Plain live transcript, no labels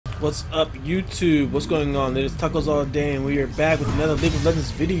What's up, YouTube? What's going on? It is Tacos All Day, and we are back with another League of Legends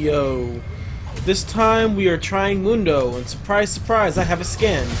video. This time we are trying Mundo, and surprise, surprise, I have a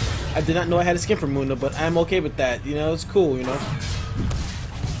skin. I did not know I had a skin for Mundo, but I'm okay with that. You know, it's cool, you know.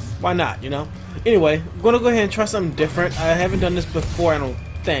 Why not, you know? Anyway, I'm gonna go ahead and try something different. I haven't done this before, I don't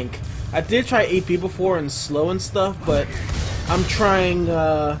think. I did try AP before and slow and stuff, but I'm trying,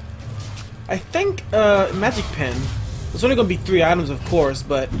 I think, Magic Pen. It's only gonna be 3 items, of course,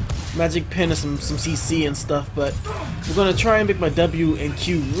 but Magic Pen and some CC and stuff. But we're gonna try and make my W and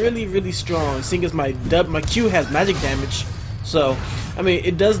Q really strong, seeing as my Q has magic damage. So, I mean,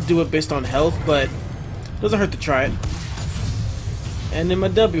 it does do it based on health, but it doesn't hurt to try it. And then my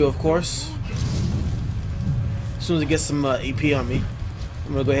W, of course. As soon as it gets some AP on me,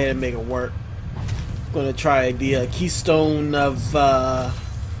 I'm gonna go ahead and make it work. I'm gonna try the Keystone of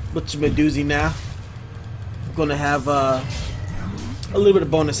Medusi now. Gonna have a little bit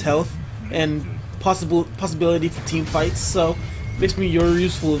of bonus health and possibility for team fights, so makes me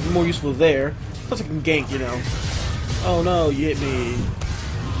more useful there. Plus I can gank, you know. Oh no, you hit me.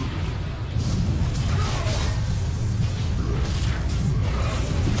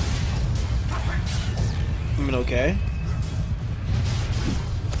 I'm okay.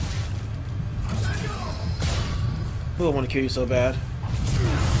 Oh, I want to kill you so bad.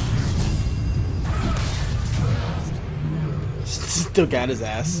 Still got his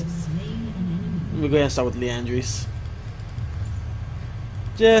ass. Let me go ahead and start with Leandris.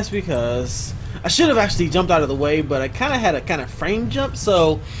 Just because. I should have actually jumped out of the way, but I kind of had a frame jump,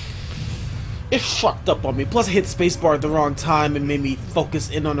 so it fucked up on me. Plus I hit spacebar at the wrong time and made me focus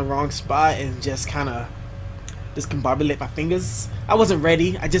in on the wrong spot and just kind of discombobulate my fingers. I wasn't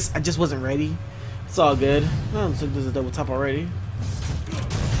ready. I just wasn't ready. It's all good. I don't think there's a double top already.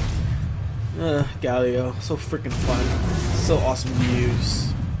 Galio, so freaking fun. So awesome to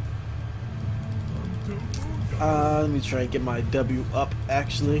use. Let me try and get my W up,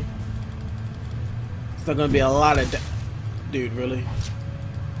 actually. It's not gonna be a lot of dude, really.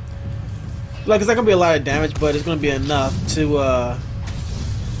 Like, it's not gonna be a lot of damage, but it's gonna be enough to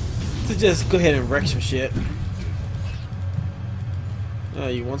just go ahead and wreck some shit. Oh,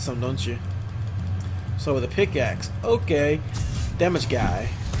 you want some, don't you? So with a pickaxe, okay. Damage guy.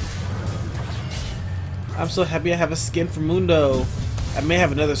 I'm so happy I have a skin for Mundo. I may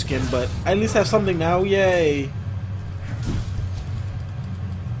have another skin, but I at least have something now. Yay!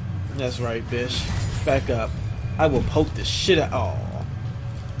 That's right, bitch. Back up. I will poke the shit out. Oh,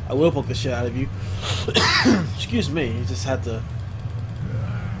 I will poke the shit out of you. Excuse me. You just had to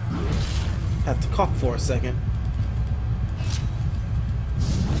cough for a second.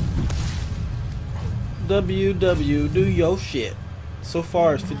 WW, do your shit. So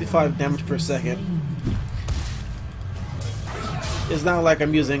far, it's 55 damage per second. It's not like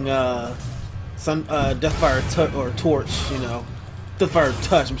I'm using some Deathfire or Torch, you know. Deathfire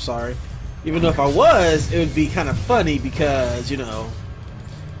Touch, I'm sorry. Even though if I was, it would be kind of funny because, you know,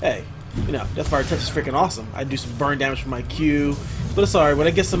 hey, you know, Deathfire Touch is freaking awesome. I do some burn damage from my Q, but it's alright. When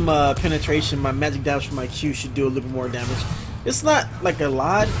I get some penetration, my magic damage from my Q should do a little bit more damage. It's not like a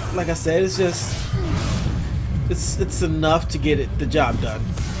lot, like I said. It's just it's enough to get the job done.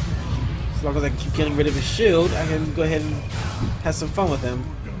 As long as I can keep getting rid of his shield, I can go ahead and have some fun with him.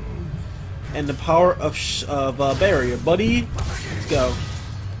 And the power of barrier, buddy. Let's go.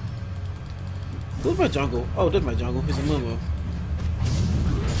 Who's my jungle? Oh, there's my jungle. He's a Mundo.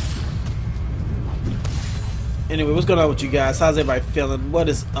 Anyway, what's going on with you guys? How's everybody feeling? What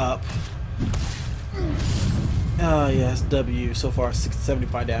is up? Oh yes, W. So far,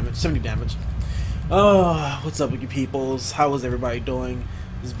 75 damage, 70 damage. Oh, what's up with you peoples? How is everybody doing?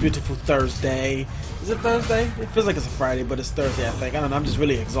 This beautiful Thursday. Is it Thursday? It feels like it's a Friday, but it's Thursday, I think. I don't know, I'm just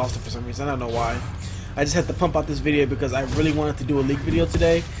really exhausted for some reason. I don't know why. I just had to pump out this video because I really wanted to do a league video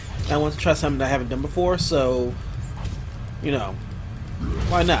today. And I wanted to try something that I haven't done before, so, you know,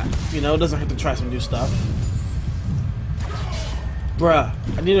 why not? You know, it doesn't hurt to try some new stuff. Bruh,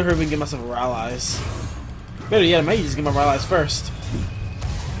 I need to hurry and get myself a Rallies. Better yet, I might just get my Rallies first.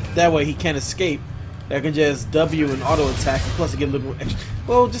 That way he can't escape. I can just W and auto attack, and plus I get a little more extra.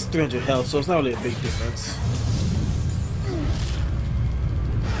 Well, just 300 health, so it's not really a big difference.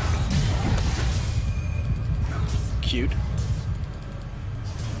 Cute.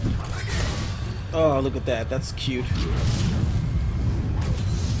 Oh, look at that. That's cute.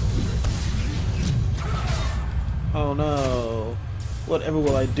 Oh no. Whatever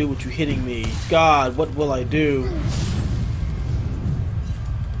will I do with you hitting me? God, what will I do?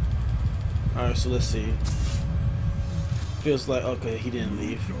 Alright, so let's see. Feels like, okay, he didn't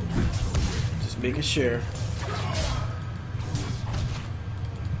leave. Just making sure.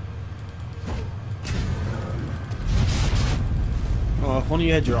 If only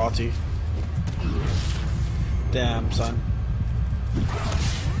you had your ulti. Damn, son.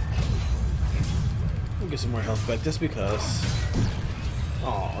 I'll get some more health back just because.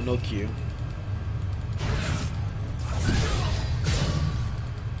 Oh, no Q.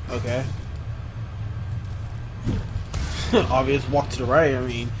 Okay. Obvious, walk to the right. I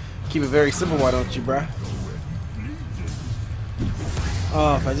mean, keep it very simple, why don't you, bruh?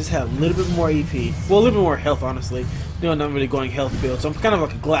 Oh, if I just had a little bit more EP. Well, a little bit more health, honestly. You know, I'm not really going health build, so I'm kind of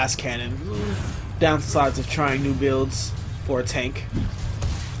like a glass cannon. Downsides of trying new builds for a tank.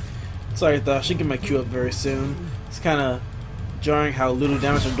 Sorry, I thought I should get my Q up very soon. It's kind of jarring how little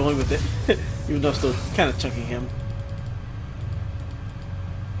damage I'm doing with it, even though I'm still kind of chunking him.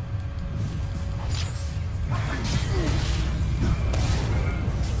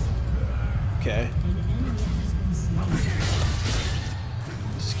 Okay.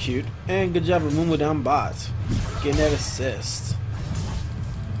 It's cute. And good job of Mundo down bot. Getting that assist.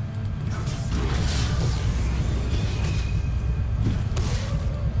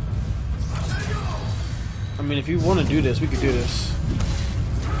 I mean, if you want to do this, we could do this.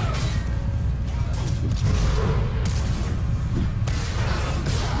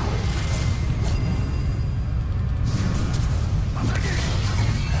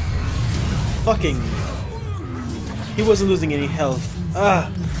 Fucking. He wasn't losing any health.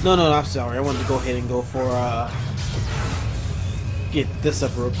 No, I'm sorry. I wanted to go ahead and go for, get this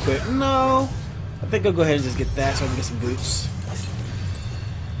up real quick. No. I think I'll go ahead and just get that so I can get some boots.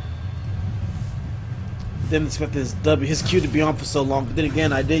 Didn't expect his Q to be on for so long, but then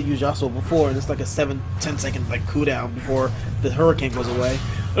again, I did use Yasuo before, and it's like a 7-10 second like cooldown before the hurricane goes away.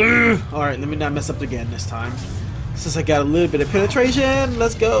 Alright, let me not mess up again this time. Since I got a little bit of penetration,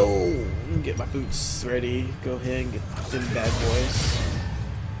 let's go! Get my boots ready. Go ahead and get them bad boys.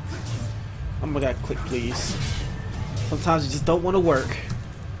 Oh my god, click please. Sometimes you just don't want to work.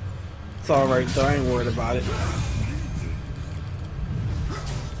 It's alright though, I ain't worried about it.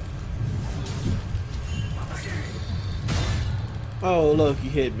 Oh look, he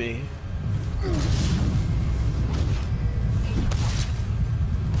hit me.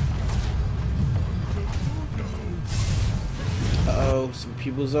 Uh-oh, some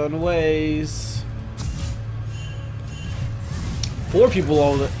people's on the ways. 3 people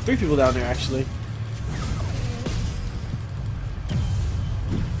down there actually.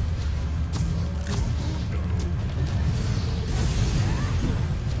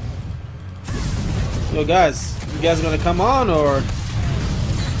 Yo guys, you guys are gonna come on or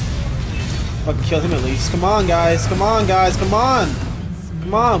fucking kill him at least? Come on guys, come on guys, come on!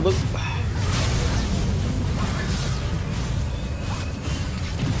 Come on, look.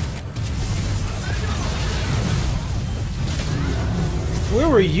 Where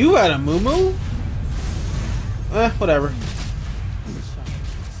were you at, Amumu? Whatever.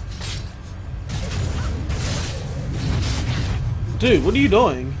 Dude, what are you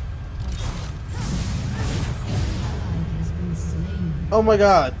doing? Oh my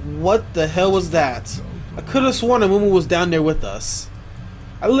god, what the hell was that? I could have sworn Amumu was down there with us.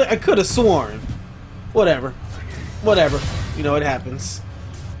 I could have sworn. Whatever. Whatever. You know, it happens.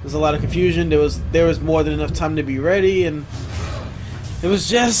 There's a lot of confusion. There was more than enough time to be ready, and it was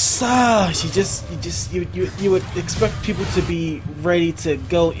just you would expect people to be ready to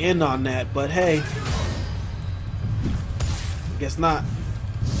go in on that, but hey, guess not.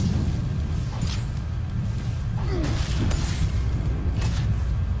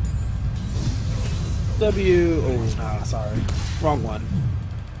 Oh, nah, sorry. Wrong one.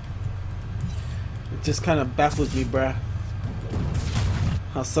 It just kind of baffles me, bruh.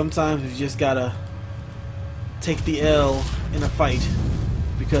 How sometimes you just gotta take the L in a fight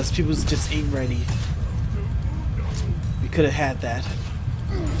because people just ain't ready. We could have had that.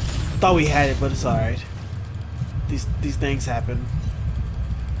 Thought we had it, but it's alright. These things happen.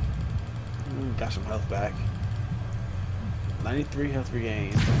 Got some health back. 93 health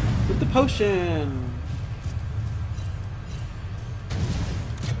regained. With the potion!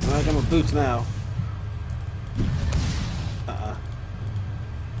 I got my boots now.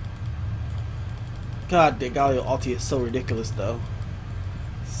 God, the Galio ulti is so ridiculous though.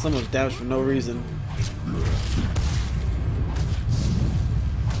 So much damage for no reason.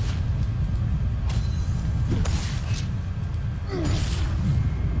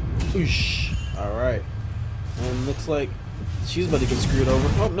 Oosh. Alright. And looks like she's about to get screwed over.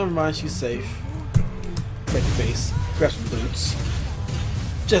 Oh, never mind, she's safe. Break the base. Grab some boots.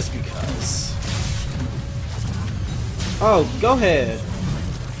 Just because. Oh, go ahead.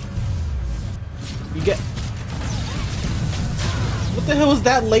 You get. What the hell was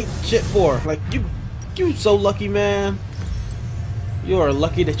that late shit for? Like, you so lucky, man. You are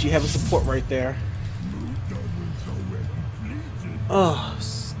lucky that you have a support right there. Oh,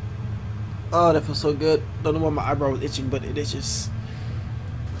 oh, that feels so good. Don't know why my eyebrow was itching, but it itches.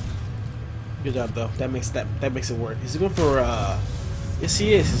 Good job though. That makes it work. Is he going for yes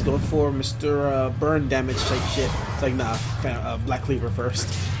he is. He's going for Mr. Burn damage type shit. It's like nah, Black Cleaver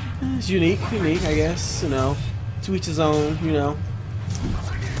first. It's unique, I guess. You know, to each his own. You know,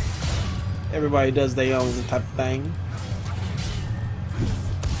 everybody does their own type of thing.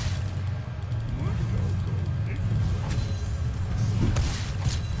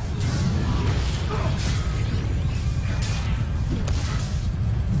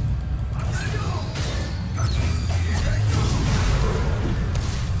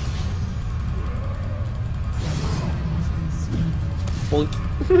 Boink.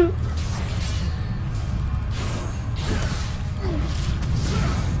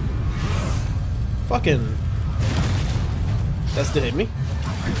 Fucking. That still hit me.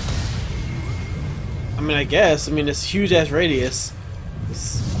 I mean, I guess. I mean, this huge ass radius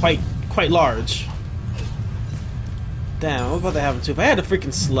is quite large. Damn, I'm about to have him too. If I had a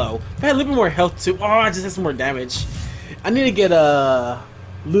freaking slow, if I had a little bit more health too. Oh, I just had some more damage. I need to get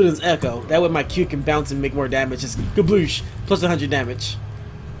Luden's Echo. That way my Q can bounce and make more damage. Just gabloosh. Plus 100 damage.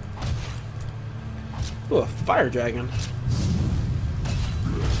 Ooh, a fire dragon.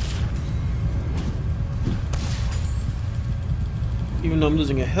 Even though I'm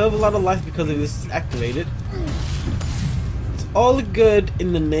losing a hell of a lot of life because of this is activated. It's all good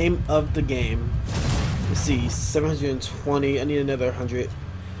in the name of the game. Let's see, 720. I need another 100.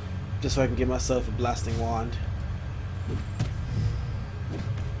 Just so I can get myself a blasting wand.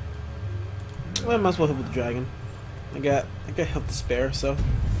 Well, I might as well help with the dragon. I got health to spare, so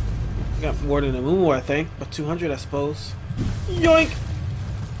I got more than a Mundo, I think, but 200, I suppose. Yoink!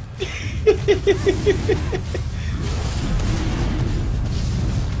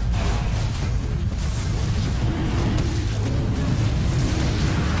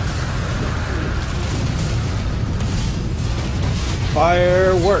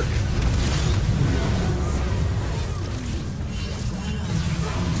 Firework!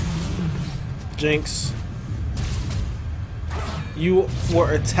 Jinx. You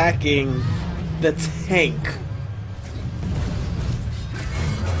were attacking the tank.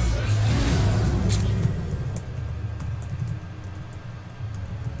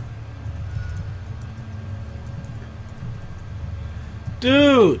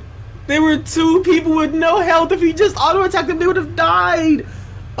 Dude, there were two people with no health. If he just auto attacked them, they would have died.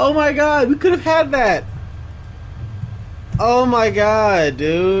 Oh my god, we could have had that. Oh my god,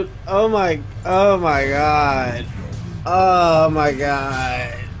 dude. Oh my god. Oh my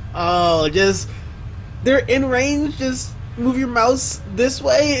god. Oh, just they're in range. Just move your mouse this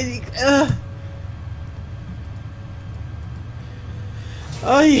way. And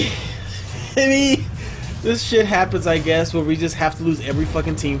oh yeah. I mean, this shit happens, I guess, where we just have to lose every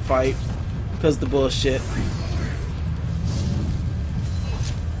fucking team fight because of the bullshit.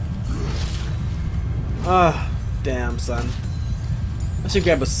 Ah. Damn, son. I should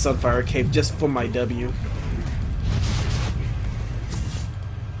grab a Sunfire Cape just for my W.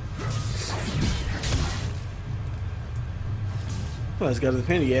 Well, it's got the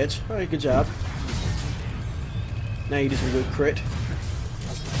penny edge. Alright, good job. Now you do some good crit.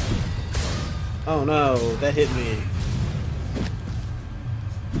 Oh no, that hit me.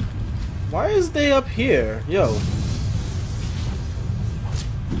 Why is they up here? Yo.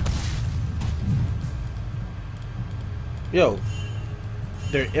 Yo,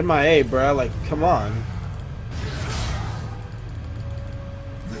 they're MIA, bruh. Like, come on.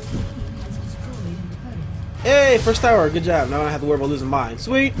 Hey, first tower. Good job. Now I don't have to worry about losing mine.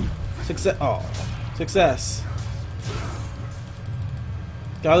 Sweet. Success. Oh, success.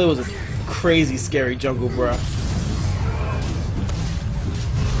 God, it was a crazy, scary jungle, bruh.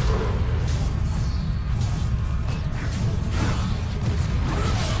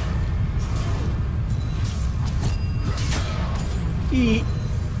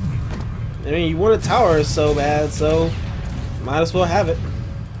 I mean, you want a tower so bad, so might as well have it.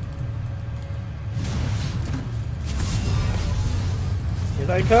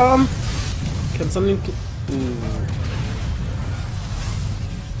 Here I come. Can something? Ooh.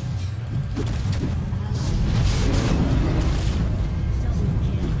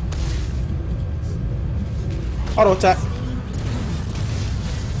 Auto attack.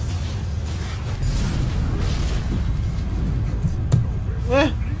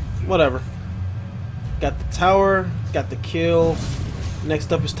 Whatever. Got the tower, got the kill.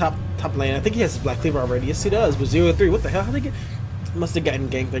 Next up is top lane. I think he has his Black Cleaver already. Yes, he does. With 0-3. What the hell? How did they get? Must have gotten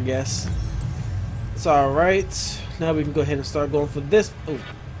ganked, I guess. It's alright. Now we can go ahead and start going for this. Oh,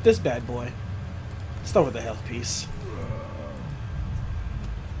 this bad boy. Start with the health piece.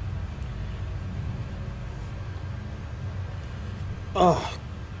 Oh,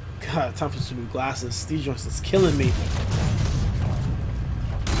 God, time for some new glasses. These joints is killing me.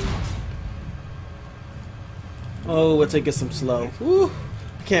 Oh, let's take it some slow. Woo!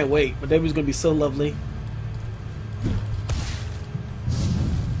 I can't wait. My debut's gonna be so lovely.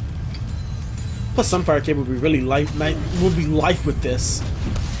 Plus, Sunfire Cape would be really life with this.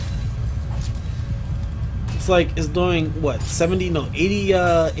 It's like it's doing what 70, no 80,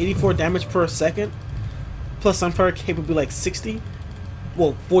 84 damage per second. Plus, Sunfire Cape would be like 60.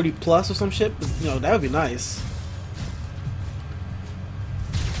 Well, 40 plus or some shit. But, you know, that would be nice.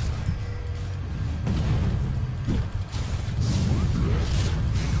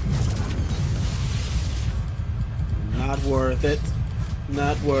 Not worth it.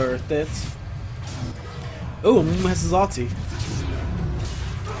 Not worth it. Oh, Mundo has his ulti.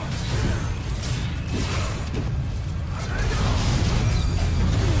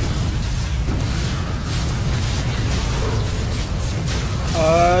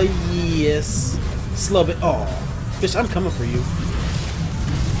 Yes. Slow bit. Oh, bitch, I'm coming for you.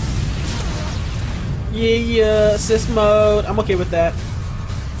 Yeah, assist mode. I'm okay with that.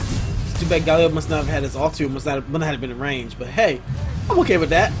 It's too bad Galio must not have had his ulti, must not have been in range. But hey, I'm okay with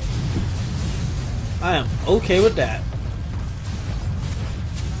that. I am okay with that.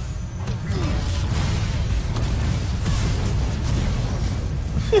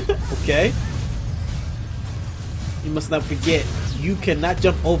 Okay. You must not forget, you cannot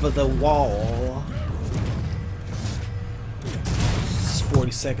jump over the wall. It's 40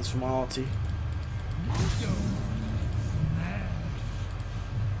 seconds from ulti.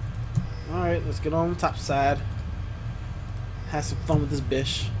 Alright, let's get on the top side. Have some fun with this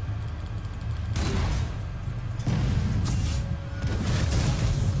bish.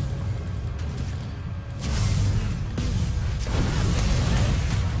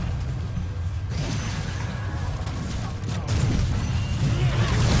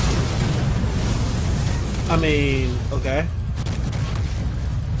 I mean, okay.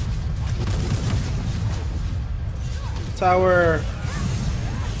 Tower.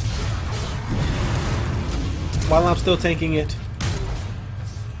 While I'm still tanking it.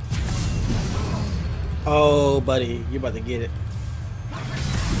 Oh, buddy, you're about to get it.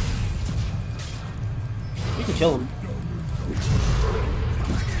 You can kill him.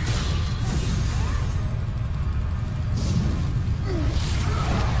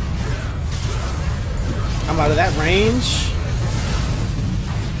 I'm out of that range.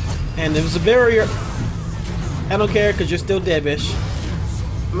 And there was a barrier. I don't care because you're still dead-ish.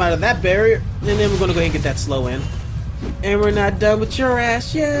 I'm out of that barrier. And then we're going to go ahead and get that slow in. And we're not done with your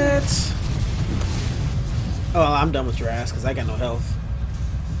ass yet. Oh, I'm done with your ass because I got no health.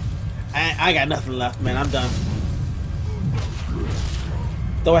 I got nothing left, man. I'm done.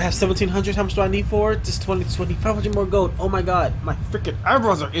 Though I have 1,700, how much do I need for it? Just 2,500 more gold. Oh my god. My freaking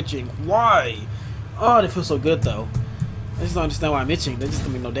eyebrows are itching. Why? Oh, they feel so good though. I just don't understand why I'm itching. That just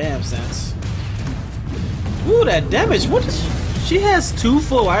don't make no damn sense. Ooh, that damage. What is she has 2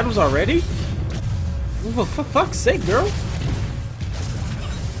 full items already? Ooh, for fuck's sake, girl.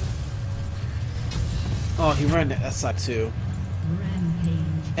 Oh, he ran that side too.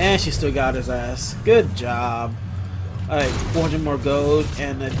 And she still got his ass. Good job. Alright, 400 more gold,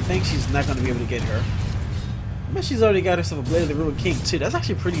 and I think she's not going to be able to get her. I bet she's already got herself a Blade of the Ruined King too. That's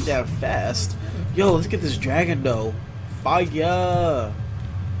actually pretty damn fast. Yo, let's get this dragon though. Fire!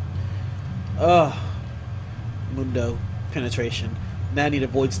 Ugh. Mundo. Penetration. Now I need a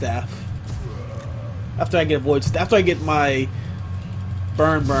Void Staff. After I get a Void Staff, after I get my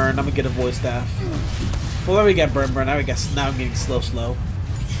Burn, I'm gonna get a Void Staff. Well, I already got Burn. Now I'm getting slow.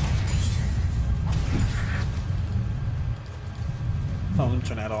 Oh, let me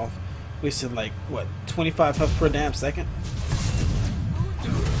turn that off. Wasted like, what, 25 health per damn second?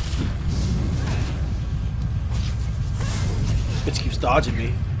 Bitch keeps dodging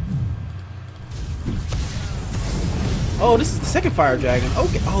me. Oh, this is the second fire dragon.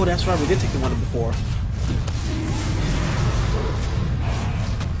 Okay. Oh, that's right. We did take the one before.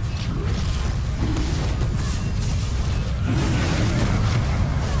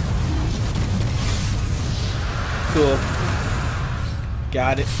 Cool.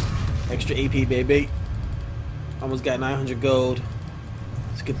 Got it. Extra AP, baby. Almost got 900 gold.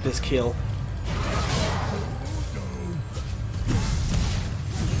 Let's get this kill.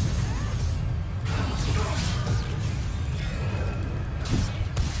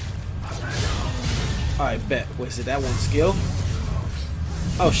 Alright, bet. Wasted that one skill.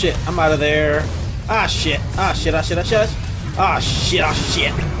 Oh shit, I'm out of there. Ah shit. Ah shit. Ah shit. Ah shit. Ah shit. Ah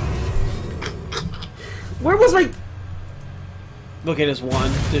shit. Where was my... Okay, there's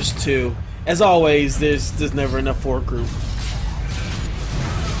one. There's two. As always, there's never enough for a group.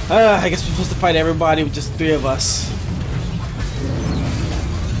 I guess we're supposed to fight everybody with just 3 of us.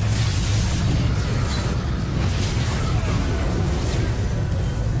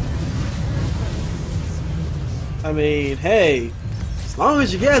 I mean, hey, as long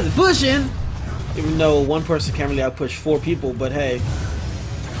as you guys are pushing, even though one person can't really outpush 4 people, but hey,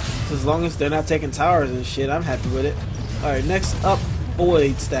 as long as they're not taking towers and shit, I'm happy with it. Alright, next up,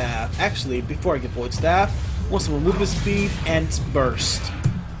 Void Staff. Actually, before I get Void Staff, I want some movement speed and burst.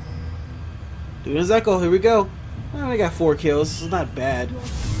 Doing his echo, here we go. I only got 4 kills, this is not bad.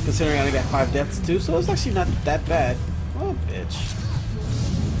 Considering I only got 5 deaths too, so it's actually not that bad. Oh, bitch.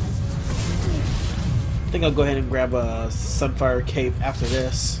 I think I'll go ahead and grab a Sunfire Cape after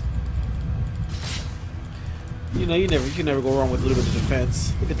this. You know, you can never go wrong with a little bit of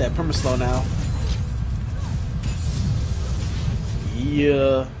defense. Look at that perma-slow now.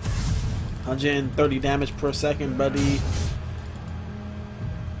 Yeah. 130 damage per second, buddy.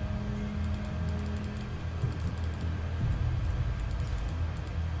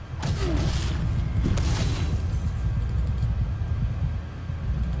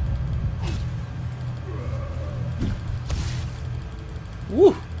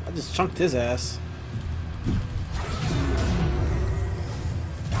 Woo! I just chunked his ass.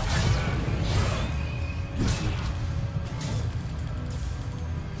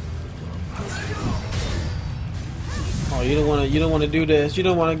 Oh, you don't wanna do this. You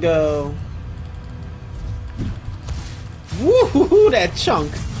don't wanna go. Woo! That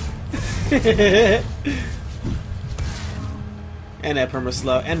chunk. And that perma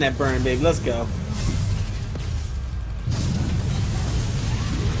slow and that burn, baby. Let's go.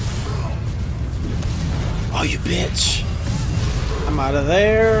 Oh, you bitch! I'm out of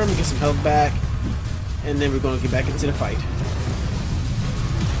there. Let me get some health back, and then we're gonna get back into the fight.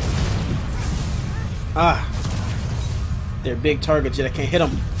 Ah, they're big targets yet I can't hit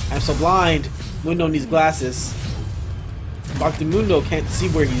them. I'm so blind. Mundo needs glasses. Dr. Mundo can't see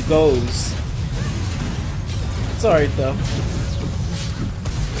where he goes. It's alright though.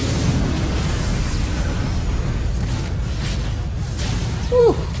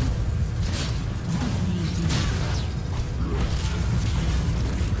 Whew.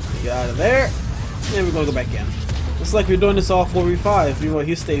 Get out of there. And then we're gonna go back in. Looks like we're doing this all 4v5. You know,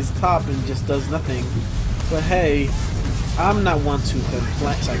 he stays top and just does nothing. But hey, I'm not one to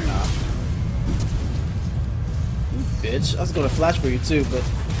complain. It's like, nah. You bitch. I was gonna flash for you too, but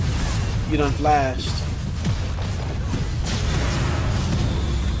you done flashed.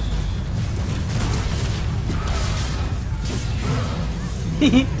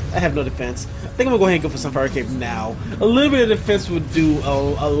 I have no defense. I think I'm gonna go ahead and go for some fire cape now. A little bit of defense would do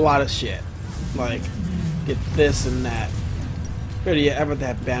a lot of shit. Like, get this and that. Better yet, I'd rather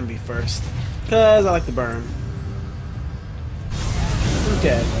have Bambi first. Because I like the burn.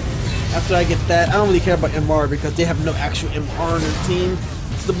 Okay. After I get that, I don't really care about MR because they have no actual MR on their team.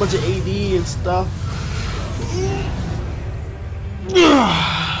 It's a bunch of AD and stuff.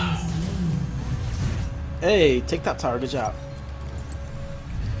 Hey, take top tower, good job.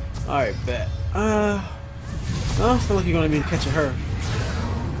 Alright, bet. Oh, it's not like you're gonna be catching her.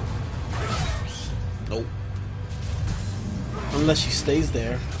 Nope. Unless she stays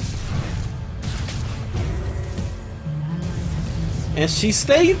there. And she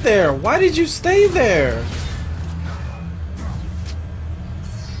stayed there! Why did you stay there?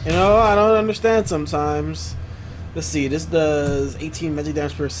 You know, I don't understand sometimes. Let's see, this does 18 magic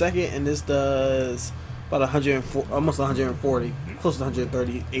damage per second, and this does about 104, almost 140, close to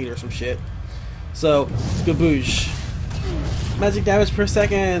 138 or some shit. So, skaboosh. Magic damage per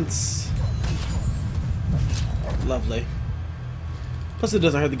second. Lovely. Plus it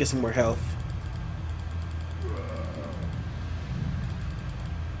doesn't hurt to get some more health.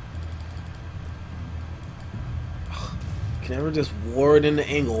 Can never just ward in the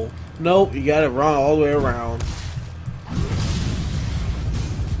angle. Nope, you got it wrong all the way around.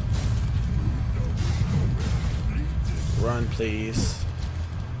 Run, please.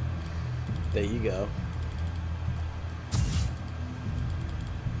 There you go.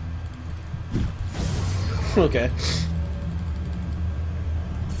 Okay.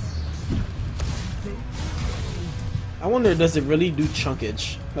 I wonder, does it really do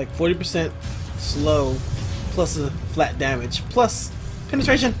chunkage? Like 40% slow, plus a flat damage, plus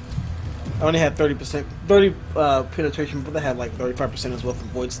penetration. I only had 30%, penetration, but I had like 35% as well for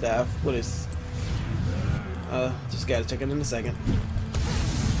Void Staff. What is? Just gotta check it in a second.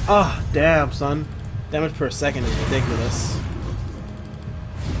 Ah, damn, son. Damage per second is ridiculous.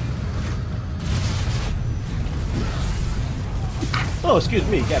 Oh, excuse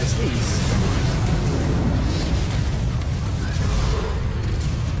me, gotta sneeze.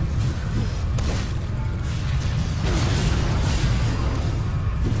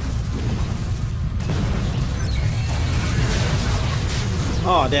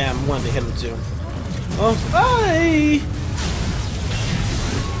 Oh, damn, I wanted to hit him too. Oh, hey!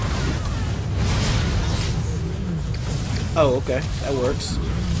 Oh, okay, that works.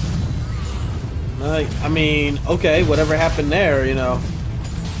 I mean, okay, whatever happened there, you know.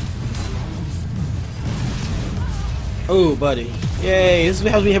 Oh, buddy. Yay, this is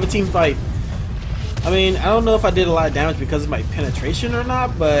how we have a team fight. I mean, I don't know if I did a lot of damage because of my penetration or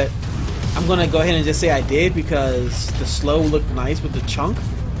not, but I'm gonna go ahead and just say I did because the slow looked nice with the chunk.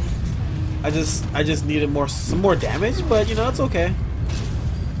 I just needed some more damage, but you know, it's okay.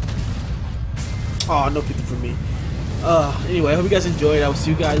 Oh, no 50 from me. Anyway, I hope you guys enjoyed. I will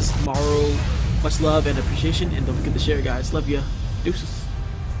see you guys tomorrow. Much love and appreciation, and don't forget to share, guys. Love ya. Deuces.